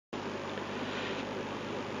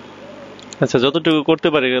আচ্ছা, যতটুকু করতে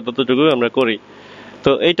পারি ততটুকু আমরা করি।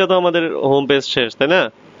 তো এইটা তো আমাদের হোম পেজ শেষ, তাই না?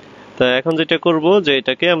 তা এখন যেটা করব যে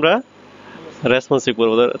এটাকে আমরা রেসপন্সিভ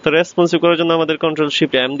করবো। তো রেসপন্সিভ করার জন্য আমাদের কন্ট্রোল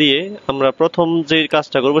শিফট এম দিয়ে আমরা প্রথম যে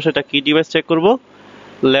কাজটা করব সেটা কি ডিভাইস চেক করব,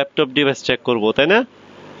 ল্যাপটপ ডিভাইস চেক করব, তাই না?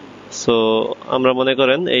 সো আমরা মনে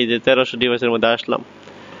করেন এই যে 1300 ডিভাইসের মধ্যে আসলাম।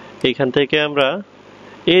 এইখান থেকে আমরা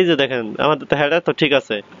এই যে দেখেন আমাদের তো হেডার তো ঠিক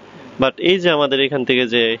আছে, বাট এই যে আমাদের এখান থেকে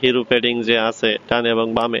যে হিরো প্যাডিং যে আছে ডানে এবং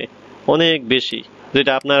বামে অনেক বেশি,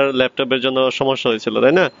 যেটা আপনার ল্যাপটপের জন্য সমস্যা হয়েছিল,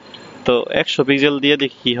 তাই না? তো 100 পিক্সেল দিয়ে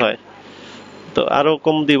দেখি কি হয়। তো আরো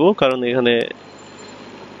কম দিব কারণ এখানে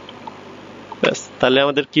তাহলে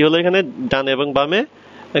আমাদের কি হলো, এখানে ডান এবং বামে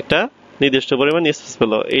একটা নির্দিষ্ট পরিমাণ স্পেস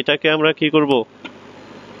পেলো। এইটাকে আমরা কি করব,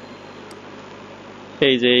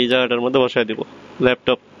 এই যে এই জায়গাটার মধ্যে বসায় দিব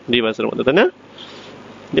ল্যাপটপ ডিভাইসের মধ্যে, তাই না?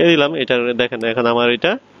 দিয়ে দিলাম। এটা দেখেন এখন আমার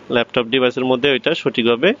এটা ল্যাপটপ ডিভাইসের মধ্যে ওইটা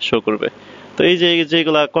সঠিকভাবে শো করবে। তো এই যে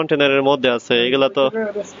যেগুলা কন্টেনারের মধ্যে আছে এগুলা তো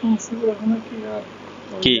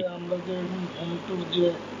কি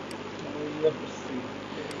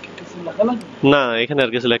না, এখানে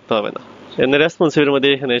আর কিছু লিখতে হবে না। রেসপন্সিভের মধ্যে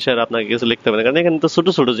এখানে এসে আর আপনাকে কিছু লিখতে হবে না, কারণ এখানে তো ছোট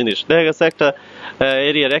ছোট জিনিস দেখা গেছে। একটা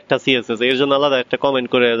এরিয়ার একটা সিএসএস এর জন্য আলাদা একটা কমেন্ট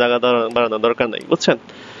করে জায়গা বাড়ানোর দরকার নাই, বুঝছেন?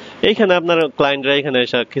 এইখানে আপনার ক্লায়েন্টরা এখানে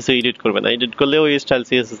এসে কিছু এডিট করবে না, এডিট করলে ওই স্টাইল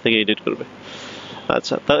সিএসএস থেকে এডিট করবে।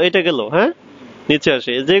 আচ্ছা, তো এটা গেল। হ্যাঁ, নিচে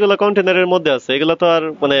আসে যেগুলো কন্টেনারের মধ্যে আছে এগুলো তো আর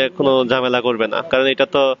মানে কোনো ঝামেলা করবে না, কারণ এটা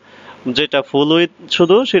তো যেটা ফুল উইথ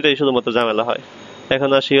শুধু সেটাই শুধুমাত্র ঝামেলা হয়। এখন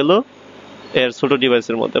আসি হলো এর ছোট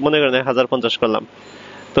ডিভাইসের মধ্যে, মনে করেন 1050 করলাম।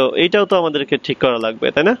 তো এইটাও তো আমাদেরকে ঠিক করা লাগবে,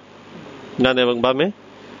 তাই না? ডানে এবং বামে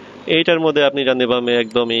এইটার মধ্যে আপনি ডানে বামে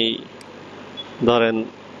একদমই ধরেন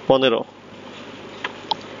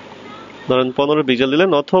 15 পিক্সেল দিলেন,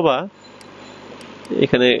 অথবা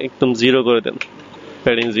এখানে একদম 0 করে দেন,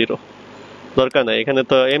 প্যাডিং 0 দরকার নাই। এখানে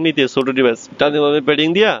তো এমনিতে ছোট ডিভাইস, ডানে বামে প্যাডিং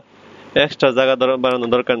দিয়া এক্সট্রা জায়গা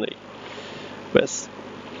বাড়ানোর দরকার নেই। ব্যাস,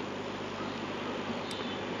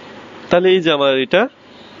 তাহলে এই যে আমার এটা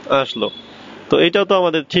আসলো। তো এটাও তো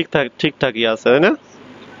আমাদের ঠিকঠাকই আছে, তাই না?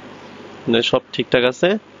 সব ঠিকঠাক আছে,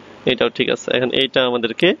 এটাও ঠিক আছে। এখন এইটা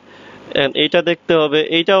আমাদেরকে এইটা দেখতে হবে,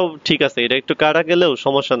 এইটাও ঠিক আছে, এটা একটু কাটা গেলেও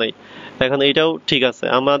সমস্যা নাই। এখন এইটাও ঠিক আছে।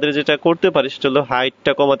 আমাদের যেটা করতে পারি সেটা হলো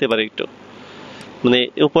হাইটটা কমাতে পারি একটু, মানে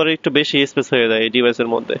উপরে একটু বেশি স্পেস হয়ে যায় এই ডিভাইসের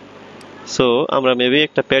মধ্যে। সো আমরা মেবি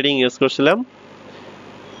একটা প্যাডিং ইউজ করছিলাম।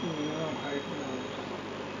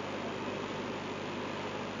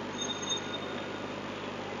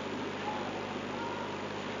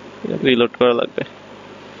 রিলোড করা লাগবে।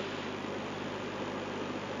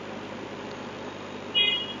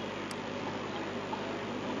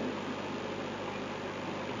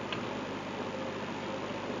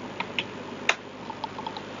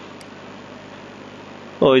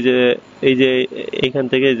 ওই যে এই যে এখান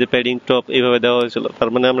থেকে যে প্যাডিং টপ এইভাবে দেওয়া হয়েছিল, তার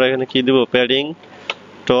মানে আমরা এখানে কি দিব, প্যাডিং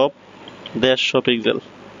টপ 150 পিক্সেল।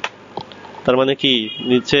 তার মানে কি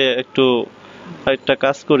নিচে একটু আরেকটা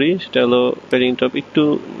কাজ করি, সেটা হলো প্যাডিং টপ একটু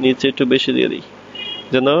নিচে একটু বেশি দিয়ে দিই,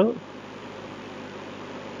 যেন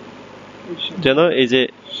যেন এই যে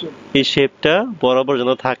এই শেপটা বরাবর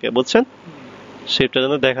যেন থাকে, বুঝছেন? শেপটা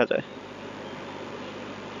যেন দেখা যায়।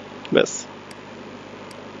 ব্যাস,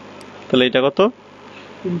 তাহলে এটা কত?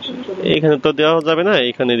 এইখানে তো দেওয়া যাবে না,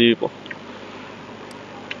 এইখানে দিব।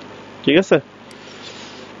 ঠিক আছে,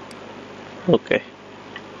 ওকে।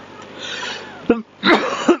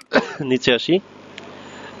 নিচে আসি,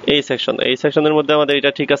 এই সেকশনের মধ্যে আমাদের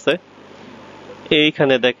এটা ঠিক আছে।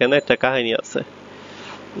 এইখানে দেখেন একটা কাহিনী আছে,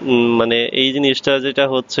 মানে এই জিনিসটা যেটা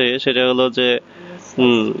হচ্ছে সেটা হলো যে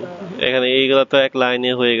এখানে এইগুলা তো এক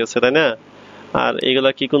লাইনে হয়ে গেছে, তাই না? আর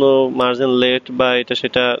এগুলা কি কোনো মার্জিন লেট বা এটা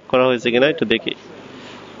সেটা করা হয়েছে কিনা একটু দেখি।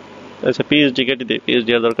 আচ্ছা, পিএইচডি কেটে দিই,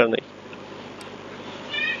 পিএইচডি আর দরকার নেই।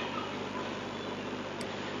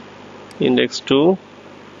 ইন্ডেক্স 2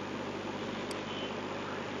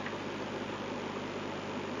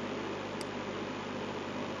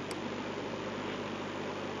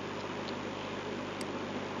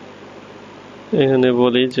 এখানে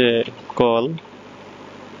বলি যে কল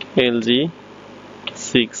এলজি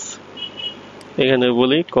 6, এখানে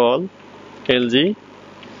বলি কল এলজি।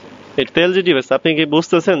 এটা এলজি ডিভাইস, আপনি কি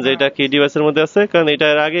বুঝতেছেন যে এটা কি ডিভাইসের মধ্যে আছে? কারণ এটা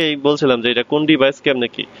এর আগেই বলছিলাম যে এটা কোন ডিভাইস কেমনে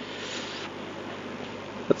কি।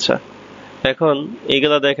 আচ্ছা, এখন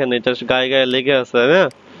এইগুলা দেখেন এটা গায়ে গায়ে লেগে আছে, তাই না?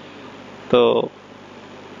 তো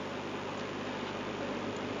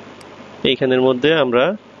এইখানের মধ্যে আমরা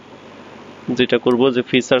যেটা করব যে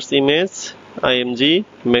features image IMG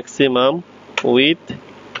maximum with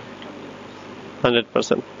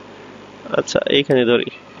 100%। আচ্ছা, এইখানে ধরি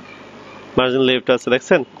মার্জিন লেফট আছে,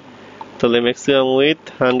 দেখছেন? তাহলে maximum with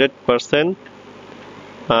 100%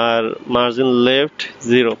 R margin left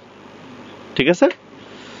 0। ঠিক আছে,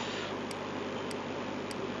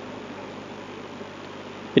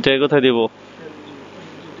 এটা কোথায় দিব?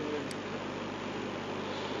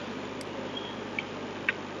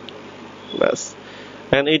 ব্যাস,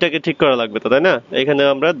 এখন এইটাকে ঠিক করা লাগবে তো, তাই না? এখানে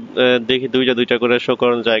আমরা দেখি দুইটা দুইটা করে শো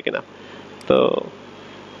করানো যায় কিনা। তো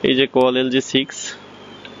এই যে কল LG6,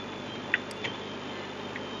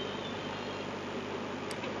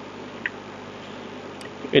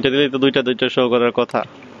 এটা দিলেই তো দুইটা দুইটা শো করার কথা।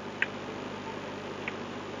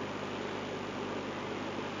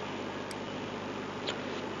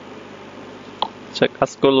 আচ্ছা,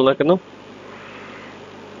 কাজ করলো না কেন?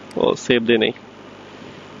 ও সেভ দিয়ে নেই।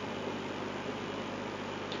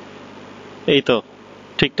 এই তো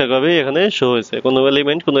ঠিকঠাক ভাবে এখানে শো হয়েছে, কোনো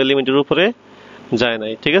এলিমেন্টের উপরে যায়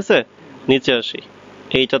নাই। ঠিক আছে, নিচে আসি।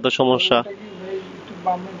 এইটা তো সমস্যা।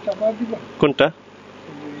 কোনটা?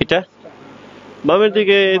 এটা বামের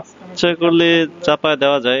দিকে ইচ্ছা করলে চাপা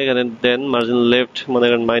দেওয়া যায়। এখানে দেন মার্জিন লেফট মনে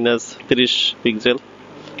করেন -30 পিক্সেল।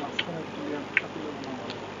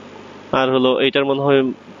 আর হলো এইটার মনে হয়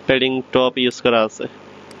প্যাডিং টপ ইউজ করা আছে।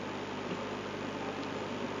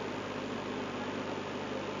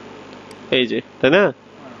 এই যে, তাই না?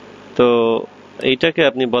 তো এইটাকে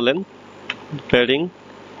আপনি বলেন প্যাডিং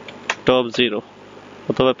টপ 0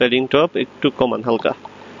 অথবা প্যাডিং টপ একটু কমান হালকা,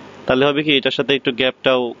 তাহলে হবে কি এটার সাথে একটু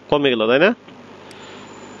গ্যাপটাও কমে গেল, তাই না?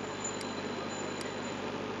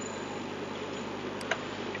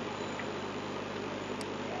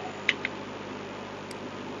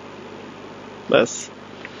 ব্যাস,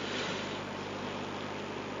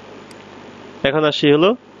 এখন আসি হলো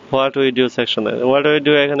হোয়াট উই ডু সেকশনে। হোয়াট উই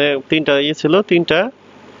ডু এখানে তিনটা ছিল,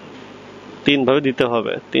 তিন ভাবে দিতে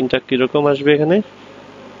হবে। তিনটা কিরকম আসবে এখানে?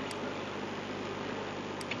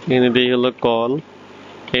 এখানে দিয়ে হলো কল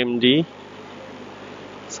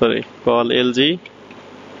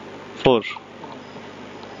LG4,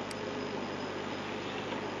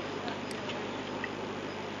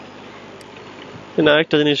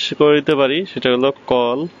 আরেকটা জিনিস করে দিতে পারি, সেটা হলো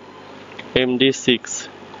কল MD6,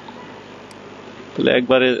 তাহলে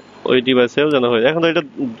একবারে ওই ডিভাইসেও যেন হয়। এখন তো এটা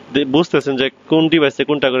বুঝতেছেন যে কোন ডিভাইসে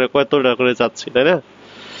কোনটা করে কতটা করে যাচ্ছি, তাই না?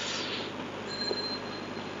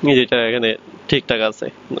 যেটা এখানে ঠিকঠাক আছে,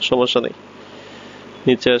 সমস্যা নেই।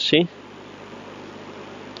 নিচে আসি,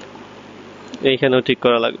 এইখানেও ঠিক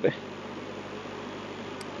করা লাগবে।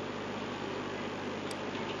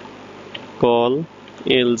 কল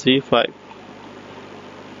LG5,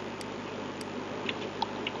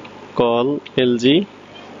 কল LG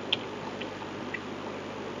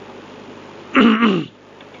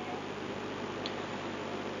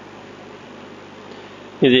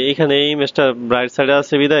এই যে এখানে এই ইমেজটা ব্রাইট সাইডে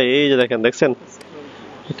আছে বিদায় এই যে দেখেন, দেখছেন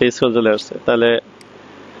এটা স্ক্রল চলে আসছে। তাহলে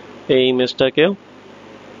এই ইমেজটাকেও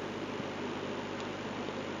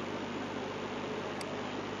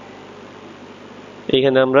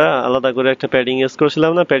এইখানে আমরা আলাদা করে একটা প্যাডিং ইউজ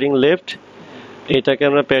করছিলাম না, প্যাডিং লেফট, এটাকে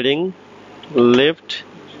আমরা প্যাডিং লেফট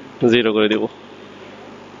 0 করে দিব।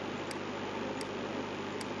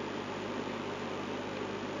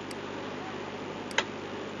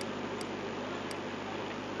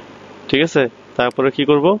 ঠিক আছে, তারপরে কি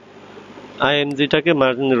করব? IMG-টাকে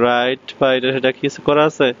মার্জিন রাইট বা এটা সেটা কিছু করা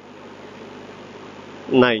আছে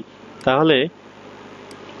নাই, তাহলে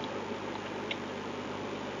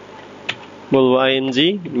বলবো IMG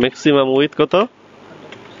ম্যাক্সিমাম উইথ কত?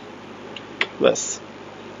 ব্যাস,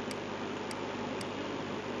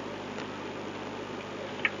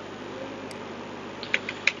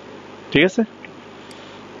 ঠিক আছে।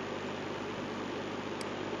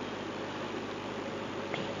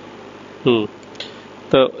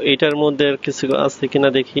 তো এটার মধ্যে আর কিছু আছে কিনা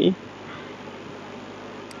দেখি।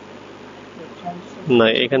 না,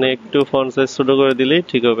 এখানে একটু ফন্ট সাইজ ছোট করে দিলেই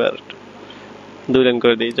ঠিক হবে। আর 2 লাইন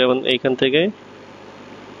করে দিই, যেমন এইখান থেকে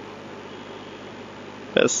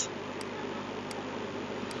ব্যাস।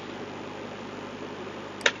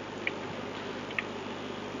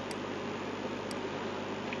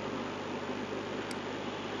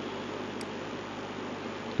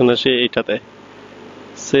 এখন আসি এইটাতে,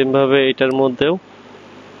 সেম ভাবে এটার মধ্যেও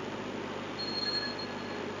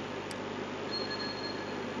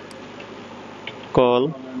কল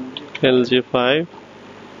LG5,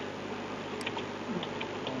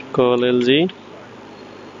 কল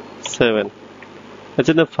LG7।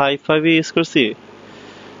 আচ্ছা, না 5 ইউজ করছি।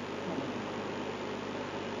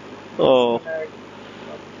 ও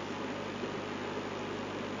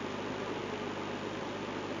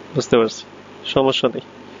বুঝতে পারছি, সমস্যা নেই।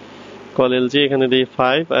 কল LG এখানে দিই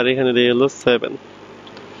 5 আর এখানে দিই হলো 7,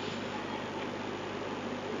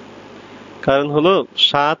 কারণ হলো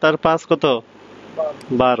 7 আর 5 কত?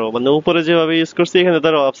 12, মানে উপরে যেভাবে ইউজ করছি এখানে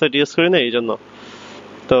তার অফসেট ইউজ করি না, এই জন্য।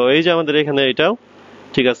 তো এই যে আমাদের এখানে এটাও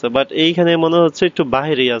ঠিক আছে, বাট এইখানে মনে হচ্ছে একটু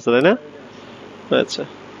বাহিরেই আছে, তাই না? আচ্ছা,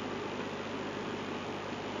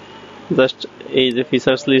 জাস্ট এই যে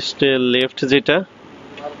ফিচার্স লিস্টে লেফট যেটা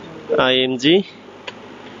IMG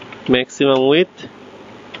maximum with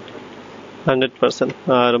 100%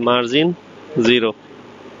 R margin 0।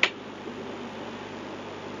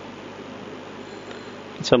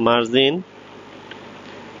 আচ্ছা, মার্জিন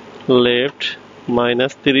লেফট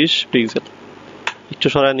 -30 পিক্সেল, একটু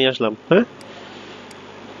সরাই নিয়ে আসলাম। হ্যাঁ,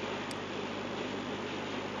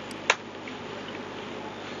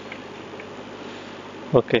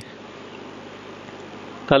 ওকে,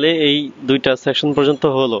 তাহলে এই দুইটা সেকশন পর্যন্ত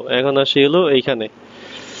হলো। এখন আসি হলো এইখানে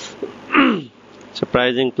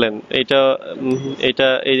প্রাইজিং প্ল্যান। এটা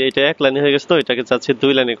এক লাইনে হয়ে গেছে, তো এটাকে চাচ্ছি 2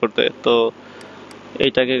 লাইনে করতে। তো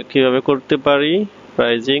এটাকে কিভাবে করতে পারি?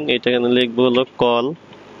 প্রাইজিং এটা এখানে লিখবো হলো call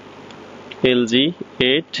LG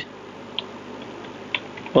 8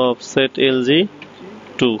 offset LG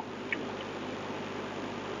 2।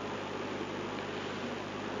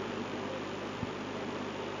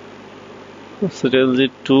 Offset LG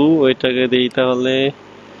 2 ওইটাকে দিই তাহলে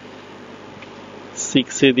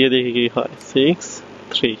 6 এ দিয়ে দেখি কি হয়। 6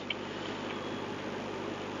 3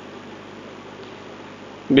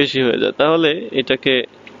 বেশি হয়ে যায়, তাহলে এটাকে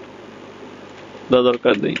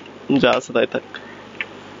দরকার নেই, যা আছে তাই থাক,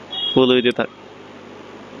 ফুল উইথে থাক।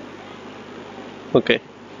 ওকে,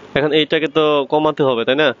 এখন এইটাকে তো কমাতে হবে,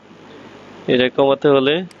 তাই না? এটা কমাতে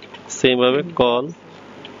হলে সেম ভাবে call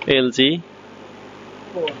LG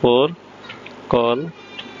 4 call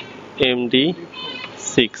MD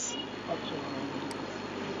 6।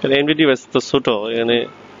 MD device তো ছোট, এখানে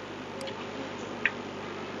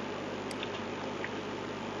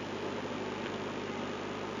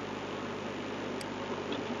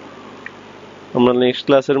আমরা নেক্সট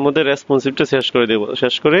ক্লাসের মধ্যে রেসপন্সিভটা শেষ করে দেব,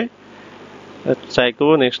 শেষ করে ট্রাই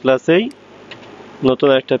করবো নেক্সট ক্লাসেই নতুন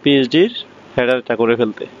একটা পিএইচডির হেডারটা করে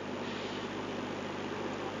ফেলতে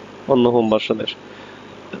অন্য হোম ভার্সনের।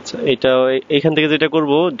 আচ্ছা, এটা এইখান থেকে যেটা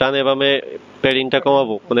করব, ডানে বামে প্যাডিংটা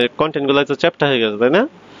কমাবো, মানে কন্টেন্ট গুলো তো চ্যাপ্টা হয়ে গেছে, তাই না?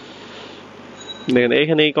 দেখেন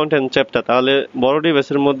এখানে এই কন্টেন্ট চ্যাপ্টা, তাহলে বড়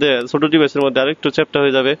ডিভাইসের মধ্যে ছোট ডিভাইসের মধ্যে আরেকটু চ্যাপ্টা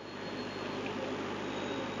হয়ে যাবে।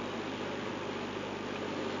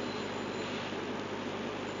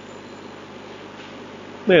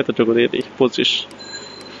 এতটুকু দিয়ে দিই 25।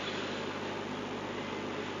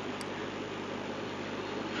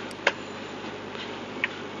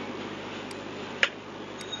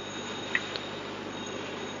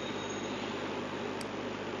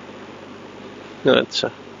 আচ্ছা,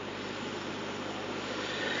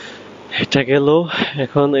 এটা গেল।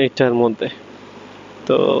 এখন এইটার মধ্যে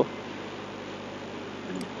তো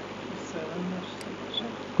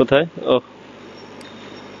কোথায়? ও,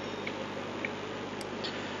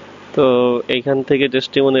 তো এইখান থেকে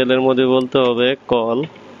টেস্টিমোনিয়ালের মধ্যে বলতে হবে কল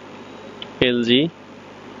এলজি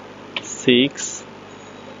 6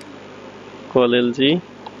 কল এলজি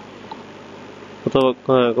অথবা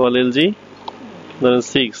কল এলজি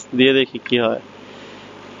 6 দিয়ে দেখি কি হয়।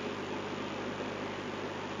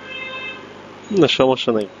 না,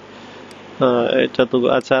 সমস্যা নাই, এটা তো।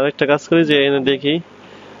 আচ্ছা, আরেকটা কাজ করি যে এনে দেখি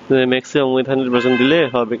ম্যাক্সিমাম উইথ 100% দিলে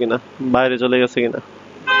হবে কিনা, বাইরে চলে গেছে কিনা।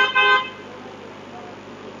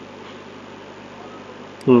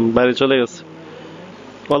 বাইরে চলে গেছে,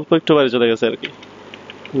 অল্প একটু বাইরে চলে গেছে আর কি।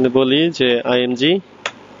 বলি যে আইএমজি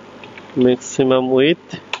ম্যাক্সিমাম উইথ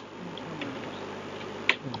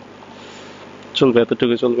চলবে,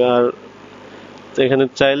 এতটুকু চলবে। আর এখানে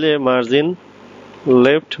চাইলে মার্জিন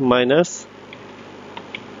লেফট মাইনাস,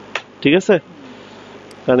 ঠিক আছে?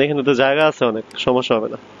 কারণ এখানে তো জায়গা আছে, অনেক সমস্যা হবে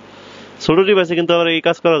না। ছোট ডিভাইসে কিন্তু আবার এই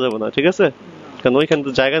কাজ করা যাবে না, ঠিক আছে? কারণ ওইখানে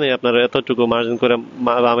তো জায়গা নেই আপনার এতটুকু মার্জিন করে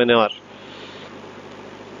বামে নেওয়ার।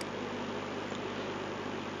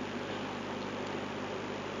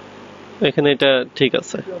 এখানে এটা ঠিক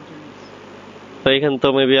আছে, এখানে তো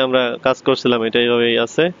মেবি আমরা কাজ করছিলাম, এটা এইভাবেই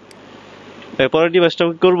আছে। পরের ডিভাইসটা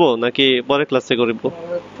করবো নাকি পরের ক্লাসে করবো?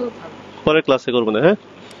 পরের ক্লাসে করবো না? হ্যাঁ,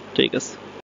 ঠিক আছে।